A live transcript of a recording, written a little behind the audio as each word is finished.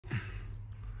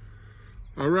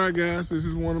All right, guys, this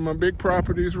is one of my big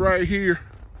properties right here.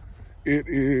 It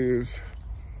is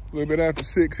a little bit after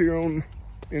 6 here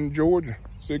in Georgia,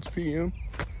 6 p.m.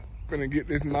 Gonna get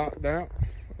this knocked out.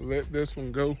 Let this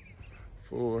one go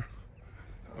for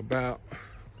about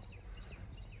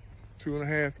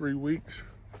 2.5, 3 weeks.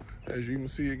 As you can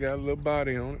see, it got a little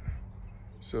body on it.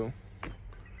 So,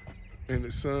 and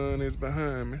the sun is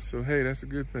behind me. So, hey, that's a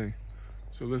good thing.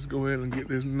 So let's go ahead and get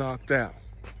this knocked out.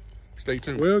 Stay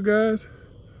tuned. Well, guys,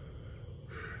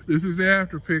 this is the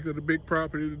after pick of the big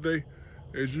property today.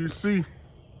 As you see,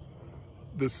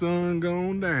 the sun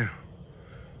gone down.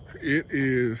 It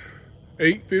is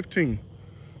 8:15.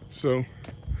 So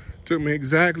took me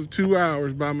exactly 2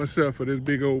 hours by myself for this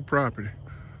big old property.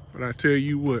 But I tell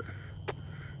you what,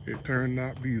 it turned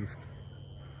out beautiful.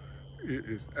 It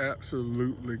is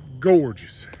absolutely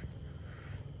gorgeous.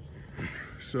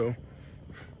 So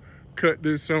cut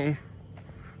this on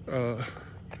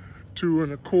 2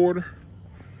 1/4.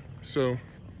 So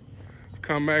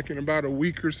come back in about a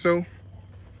week or so,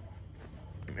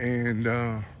 and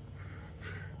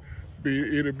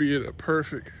it'll be at a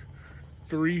perfect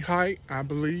 3 height, I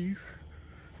believe,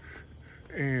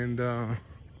 and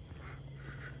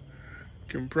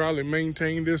can probably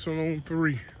maintain this one on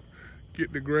 3.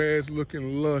 Get the grass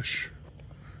looking lush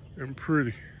and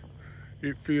pretty.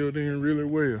 It filled in really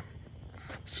well.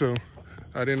 So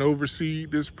I didn't overseed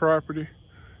this property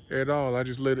at all. I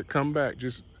just let it come back.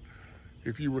 Just,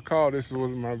 if you recall, this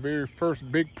was my very first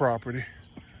big property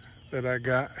that I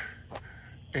got,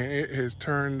 and it has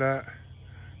turned out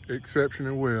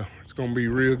exceptionally well. It's gonna be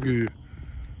real good.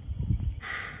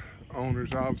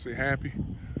 Owner's obviously happy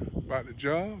about the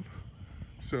job.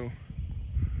 So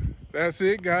that's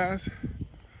it, guys.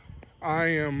 I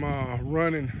am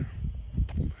running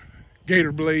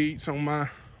Gator blades on my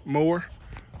mower,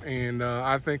 and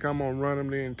I think I'm gonna run them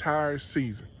the entire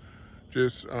season.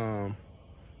 Just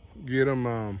get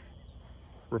them,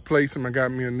 replace them. I got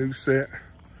me a new set.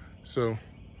 So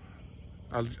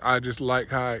I just like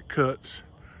how it cuts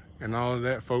and all of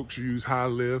that. Folks use high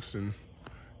lifts, and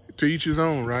to each his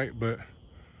own, right? But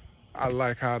I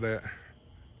like how that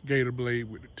Gator blade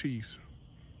with the teeth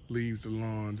leaves the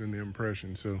lawns and the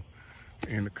impression. So,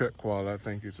 and the cut quality, I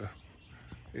think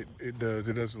it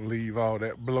doesn't leave all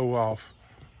that blow off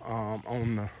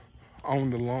on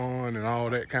the lawn and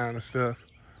all that kind of stuff,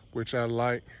 which I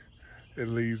like. It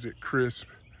leaves it crisp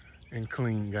and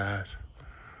clean, guys.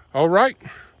 All right,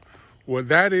 well,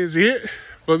 that is it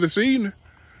for this evening.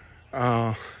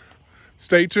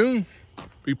 Stay tuned.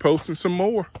 Be posting some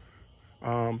more.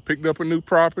 Picked up a new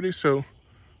property, so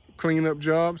cleanup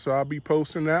job, so I'll be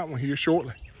posting that one here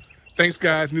shortly. Thanks,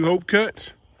 guys. New Hope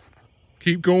Cuts.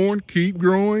 Keep going, keep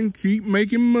growing, keep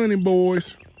making money,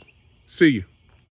 boys. See you.